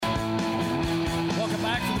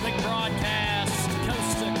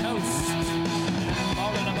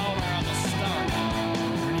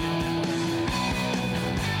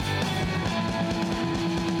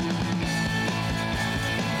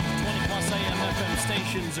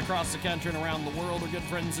stations across the country and around the world. Our good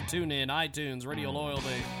friends at TuneIn, iTunes, Radio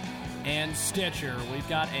Loyalty, and Stitcher. We've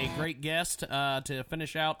got a great guest to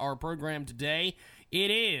finish out our program today.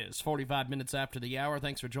 It is 45 minutes after the hour.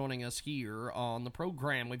 Thanks for joining us here on the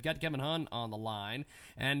program. We've got Kevin Huhn on the line.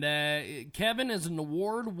 And Kevin is an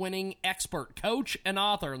award-winning expert, coach, and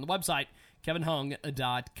author on the website,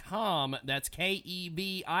 kevinhuhn.com. That's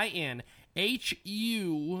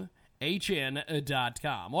KevinHuhn.com.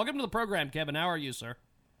 Welcome to the program, Kevin. How are you, sir?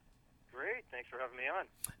 Great. Thanks for having me on.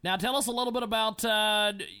 Now, tell us a little bit about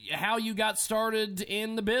how you got started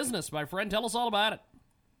in the business, my friend. Tell us all about it.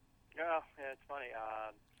 Oh, yeah, it's funny.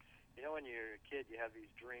 When you're a kid, you have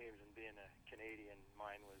these dreams, and being a Canadian,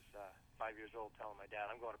 mine was 5 years old, telling my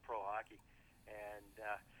dad, I'm going to pro hockey. And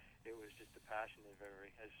it was just a passion of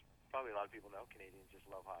as probably a lot of people know, Canadians just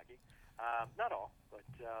love hockey. Not all, but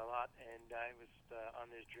a lot. And I was on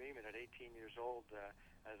this dream, and at 18 years old,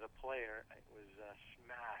 as a player, I was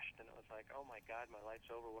smashed, and it was like, oh my God, my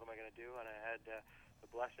life's over. What am I going to do? And I had the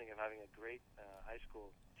blessing of having a great high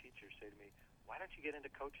school teacher say to me, why don't you get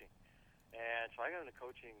into coaching? And so I got into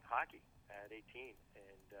coaching hockey at 18,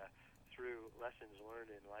 and through lessons learned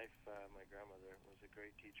in life, my grandmother was a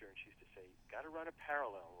great teacher, and she used to say, you got to run a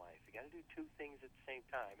parallel in life. You got to do two things at the same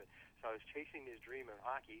time. And so I was chasing this dream of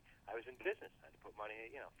hockey. I was in business. I had to put money,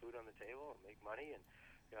 food on the table and make money, and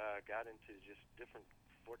got into just different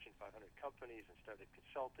Fortune 500 companies and started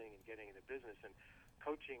consulting and getting into business. And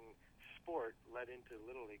coaching sport led into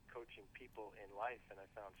literally coaching people in life, and I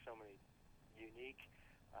found so many unique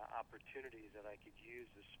opportunities that I could use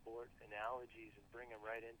the sport analogies and bring them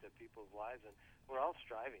right into people's lives. And we're all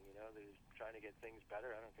striving, there's trying to get things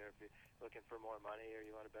better. I don't care if you're looking for more money or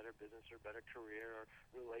you want a better business or better career or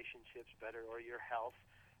relationships better or your health.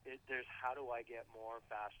 There's how do I get more,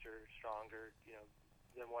 faster, stronger,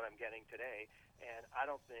 than what I'm getting today. And I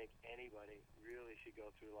don't think anybody really should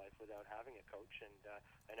go through life without having a coach. And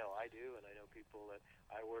I know I do, and I know people that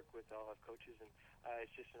I work with all have coaches, and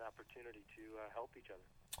it's just an opportunity to help each other.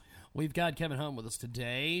 We've got Kevin Huhn with us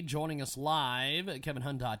today. Joining us live,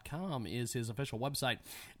 kevinhuhn.com is his official website.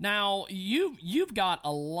 Now, you've got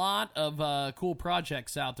a lot of cool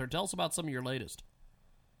projects out there. Tell us about some of your latest.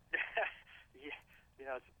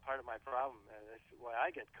 Yeah, it's part of my problem. That's why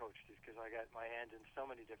I get coached, is because I got my hands in so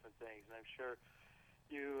many different things. And I'm sure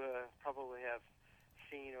you probably have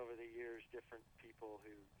seen over the years different people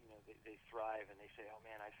who, they thrive and they say, oh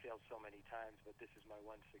man, I failed so many times, but this is my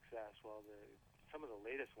one success. Well, some of the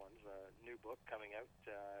latest ones, a new book coming out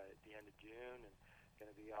at the end of June, and going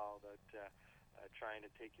to be all about trying to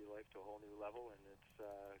take your life to a whole new level, and it's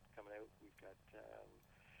coming out. We've got a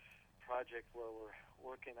project where we're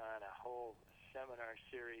working on a whole seminar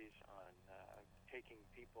series on taking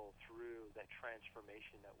people through that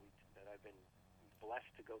transformation that I've been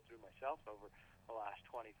blessed to go through myself over the last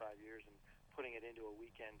 25 years, and putting it into a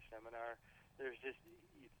weekend seminar. There's just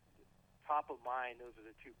top of mind, those are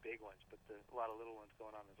the two big ones, but a lot of little ones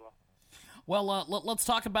going on as well. Well, let's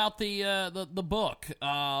talk about the book.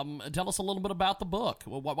 Tell us a little bit about the book.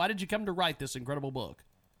 Why did you come to write this incredible book?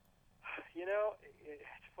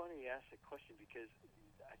 It's funny you ask that question, because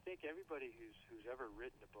I think everybody who's ever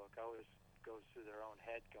written a book always goes through their own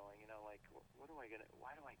head, going, why do I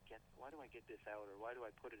get this out, or why do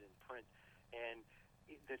I put it in print? And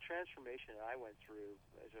the transformation that I went through,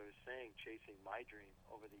 as I was saying, chasing my dream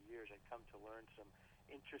over the years, I've come to learn some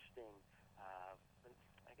interesting, I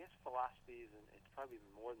guess, philosophies, and it's probably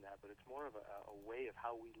even more than that, but it's more of a way of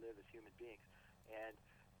how we live as human beings. And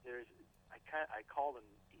I call them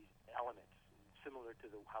these elements, similar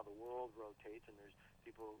to how the world rotates. And there's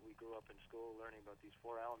people, we grew up in school learning about these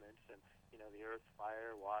four elements, and the earth,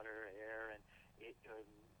 fire, water, air, and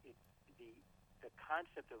the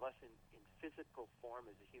concept of us in physical form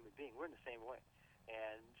as a human being, we're in the same way.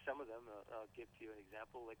 And some of them, I'll give to you an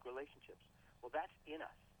example, like relationships. Well, that's in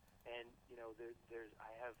us. And, I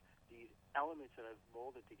have these elements that I've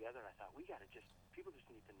molded together, and I thought, people just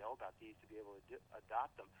need to know about these to be able to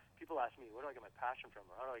adopt them. People ask me, where do I get my passion from,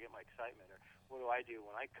 or how do I get my excitement, or what do I do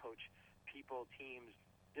when I coach people, teams,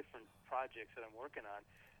 different projects that I'm working on?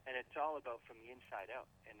 And it's all about from the inside out.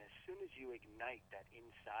 And as soon as you ignite that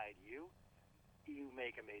inside you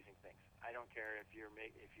make amazing things. I don't care if you're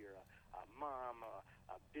a mom,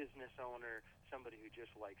 a business owner, somebody who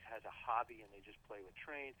just has a hobby and they just play with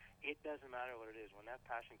trains. It doesn't matter what it is. When that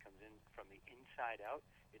passion comes in from the inside out,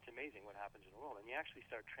 it's amazing what happens in the world. And you actually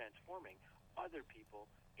start transforming other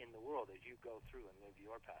people in the world as you go through and live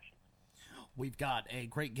your passion. We've got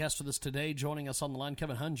a great guest with us today. Joining us on the line,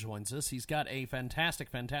 Kevin Huhn joins us. He's got a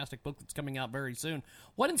fantastic book that's coming out very soon.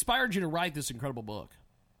 What inspired you to write this incredible book?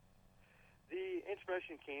 The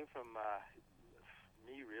inspiration came from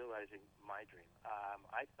me realizing my dream.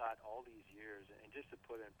 I thought all these years, and just to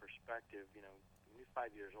put it in perspective, when you're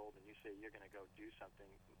 5 years old and you say you're going to go do something,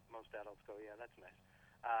 most adults go, yeah, that's nice.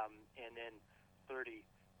 And then 37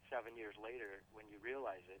 years later, when you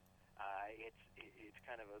realize it, it's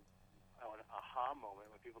kind of an aha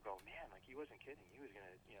moment when people go, man, like he wasn't kidding. He was going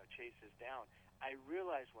to chase this down. I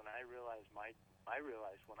realized when I hit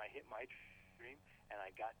my dream and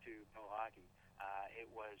I got to pro hockey, it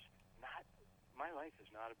was not. My life is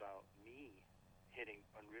not about me hitting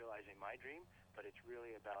and realizing my dream, but it's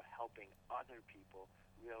really about helping other people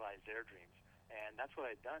realize their dreams. And that's what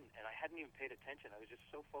I'd done, and I hadn't even paid attention. I was just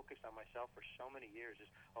so focused on myself for so many years, just,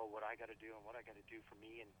 what I got to do and what I got to do for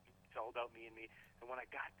me, and it's all about me and me. And when I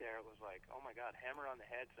got there, it was like, oh my God, hammer on the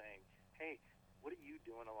head saying, hey, what are you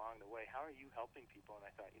doing along the way? How are you helping people? And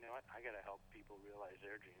I thought, you know what, I got to help people realize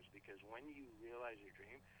their dreams, because when you realize your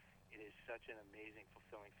dream, it is such an amazing,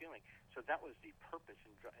 fulfilling feeling. So that was the purpose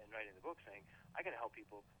in writing the book, saying, I got to help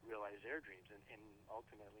people realize their dreams. And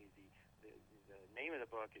ultimately, the name of the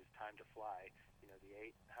book is Time to Fly,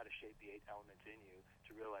 how to shape the 8 elements in you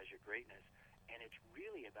to realize your greatness. And it's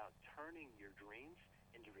really about turning your dreams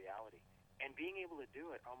into reality and being able to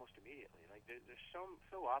do it almost immediately. Like there's so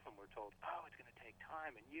often we're told, it's going to take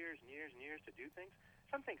time and years and years and years to do things.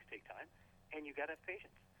 Some things take time, and you got to have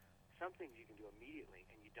patience. Some things you can do immediately,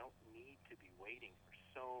 and you don't need to be waiting for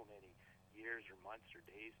so many years or months or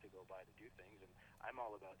days to go by to do things. And I'm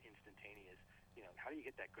all about instantaneous. How do you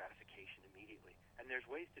get that gratification immediately? And there's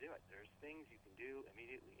ways to do it. There's things you can do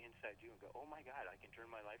immediately inside you and go, oh my God, I can turn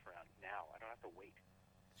my life around now. I don't have to wait.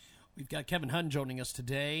 We've got Kevin Huhn joining us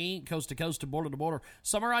today, coast to coast to border.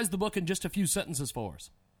 Summarize the book in just a few sentences for us.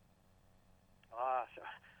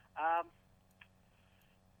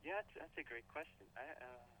 That's a great question.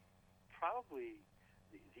 Probably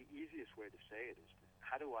the easiest way to say it is,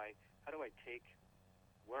 how do I take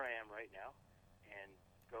where I am right now and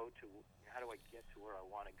how do I get to where I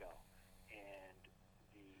want to go? And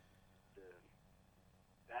the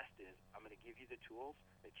best is, I'm going to give you the tools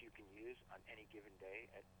that you can use on any given day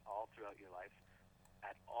all throughout your life,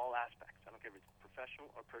 at all aspects. I don't care if it's professional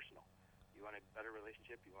or personal. You want a better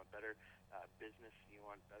relationship, you want better business, you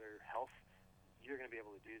want better health, you're going to be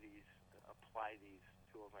able to do these, apply these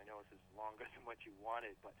tools. I know this is longer than what you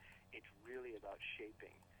wanted, but it's really about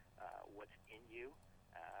shaping what's in you,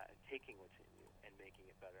 taking what's in you, and making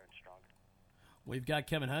it better and stronger. We've got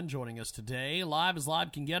Kevin Huhn joining us today, live as live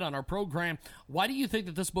can get on our program. Why do you think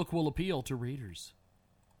that this book will appeal to readers?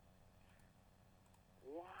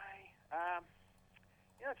 Why?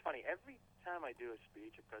 It's funny. Every time I do a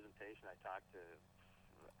speech, a presentation, I talk to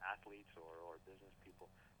athletes or business people.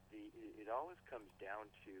 It always comes down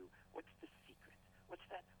to, what's the secret? What's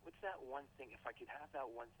that one thing? If I could have that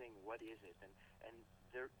one thing, what is it? And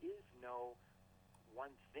there is no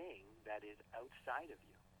one thing that is outside of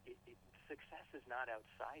you. Success is not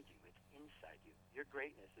outside you; it's inside you. Your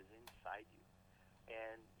greatness is inside you,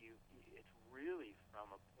 and it's really from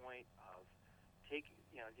a point of taking.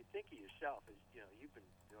 If you think of yourself as you've been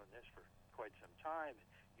doing this for quite some time, and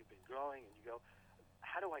you've been growing, and you go,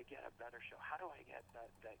 how do I get a better show? How do I get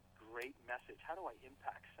that great message? How do I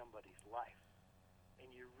impact somebody's life? And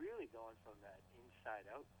you're really going from that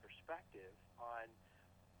inside-out perspective on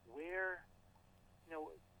where,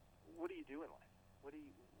 what do you do in life?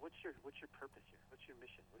 What's your purpose here? What's your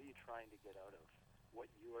mission? What are you trying to get out of what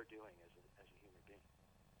you are doing as a human being?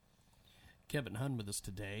 Kevin Huhn with us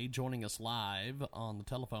today, joining us live on the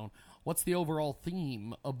telephone. What's the overall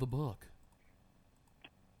theme of the book?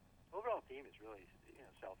 Overall theme is really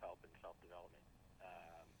self-help and self-development.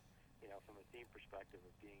 From a theme perspective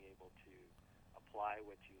of being able to apply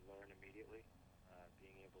what you learn immediately,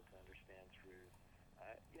 being able to understand through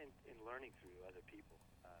and learning through other people.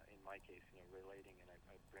 In my case, relating, and I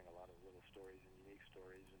bring a lot of little stories and unique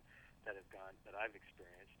stories that I've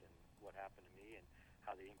experienced, and what happened to me, and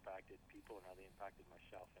how they impacted people, and how they impacted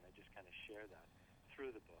myself, and I just kind of share that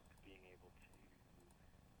through the book, being able to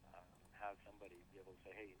have somebody be able to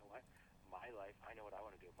say, hey, you know what, my life, I know what I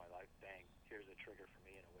want to do with my life, bang, here's a trigger for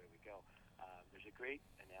me, and away we go. There's a great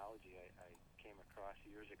analogy I came across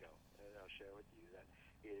years ago that I'll share with you that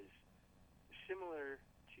is similar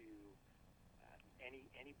to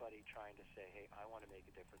anybody trying to say, hey, I want to make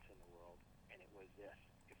a difference in the world, and it was this.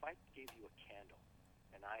 If I gave you a candle,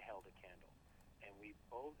 and I held a candle,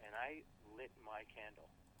 and I lit my candle,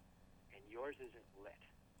 and yours isn't lit,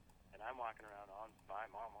 and I'm walking around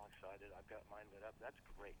I'm all excited, I've got mine lit up, that's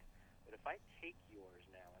great. But if I take yours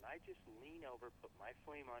now, and I just lean over, put my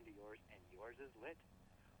flame onto yours, and yours is lit,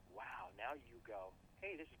 wow, now you go,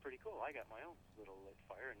 hey, this is pretty cool, I got my own little lit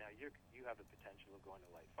fire, and now you have the potential of going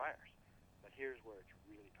to light fires. But But here's where it's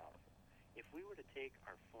really powerful. If we were to take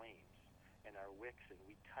our flames and our wicks and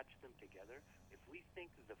we touch them together, if we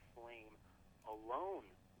think the flame alone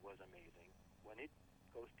was amazing, when it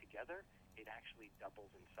goes together, it actually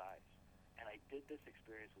doubles in size. And I did this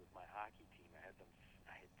experience with my hockey team. I had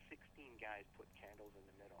 16 guys put candles in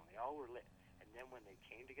the middle, and they all were lit. And then when they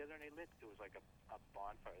came together and they lit, it was like a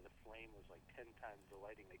bonfire. The flame was like 10 times the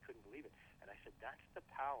lighting. They couldn't believe it. And I said, that's the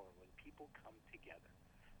power when people come together.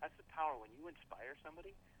 That's the power when you inspire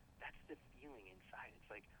somebody. That's the feeling inside. It's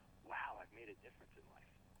like, wow, I've made a difference in life.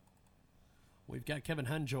 We've got Kevin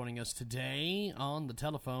Huhn joining us today on the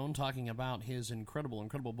telephone talking about his incredible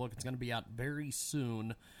book. It's going to be out very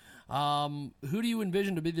soon. Who do you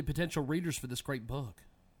envision to be the potential readers for this great book?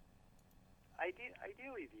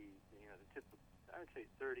 Ideally, the typical, I would say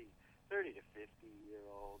 30 to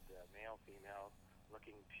 50-year-old male, female,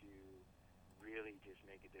 looking to really just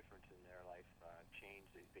make a difference in their life, change.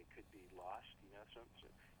 They could be lost,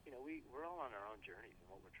 we're all on our own journeys and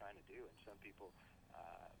what we're trying to do. And some people,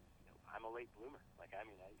 I'm a late bloomer. Like, I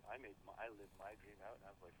lived my dream out, and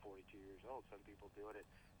I was like 42 years old. Some people do it at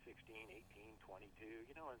 16, 18, 22,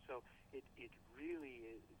 and so it really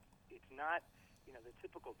is. It's not, the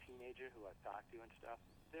typical teenager who I've talked to and stuff.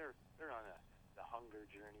 They're on the hunger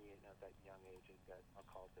journey, at that young age. That I'll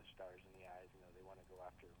call it the stars in the eyes. They want to go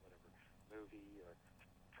after whatever movie or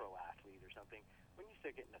pro athlete or something. When you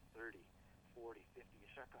start getting to 30, 40, 50, you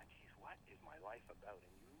start going, geez, what is my life about?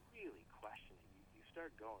 And you really question it. You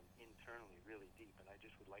start going internally really deep, and I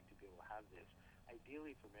just would like to be able to have this,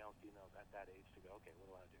 ideally for male and females at that age, to go, okay,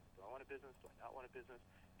 what do I want to do? Do I want a business? Do I not want a business?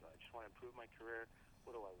 Do I just want to improve my career?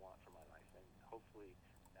 What do I want for my life? And hopefully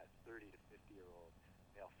that 30 to 50-year-old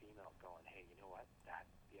male, female going, hey, you know what? That's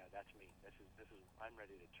me. This is. I'm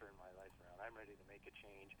ready to turn my life around. I'm ready to make a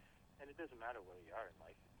change. And it doesn't matter where you are in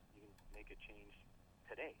life. You can make a change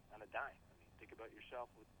today on a dime. I mean, think about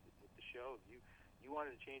yourself with the show. If you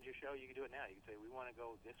wanted to change your show, you can do it now. You can say, we want to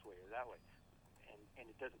go this way or that way. And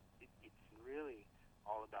it doesn't. It's really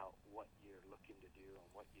all about what you're looking to do and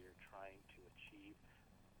what you're trying to achieve.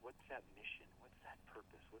 What's that mission? What's that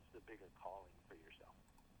purpose? What's the bigger calling for yourself?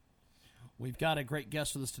 We've got a great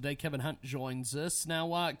guest with us today. Kevin Huhn joins us. Now,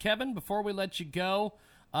 Kevin, before we let you go,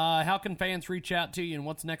 how can fans reach out to you, and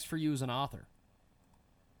what's next for you as an author?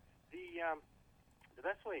 The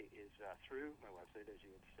best way is through my website, as you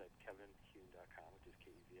had said, kevinhuhn.com, which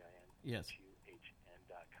is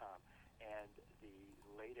KEVIN.com. And the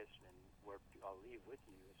latest, and where I'll leave with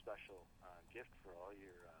you a special gift for all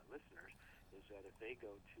your listeners, is that if they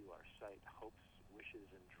go to our site,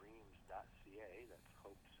 hopeswishesandDreams.ca, that's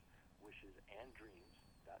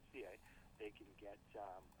hopeswishesanddreams.ca, they can get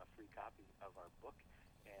a free copy of our book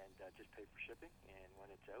and just pay for shipping. And when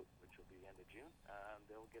it's out, which will be the end of June,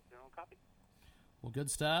 they'll get their own copy. Well,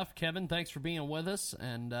 good stuff. Kevin, thanks for being with us,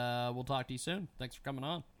 and we'll talk to you soon. Thanks for coming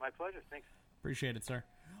on. My pleasure. Thanks. Appreciate it, sir.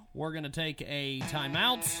 We're going to take a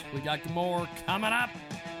timeout. We got more coming up.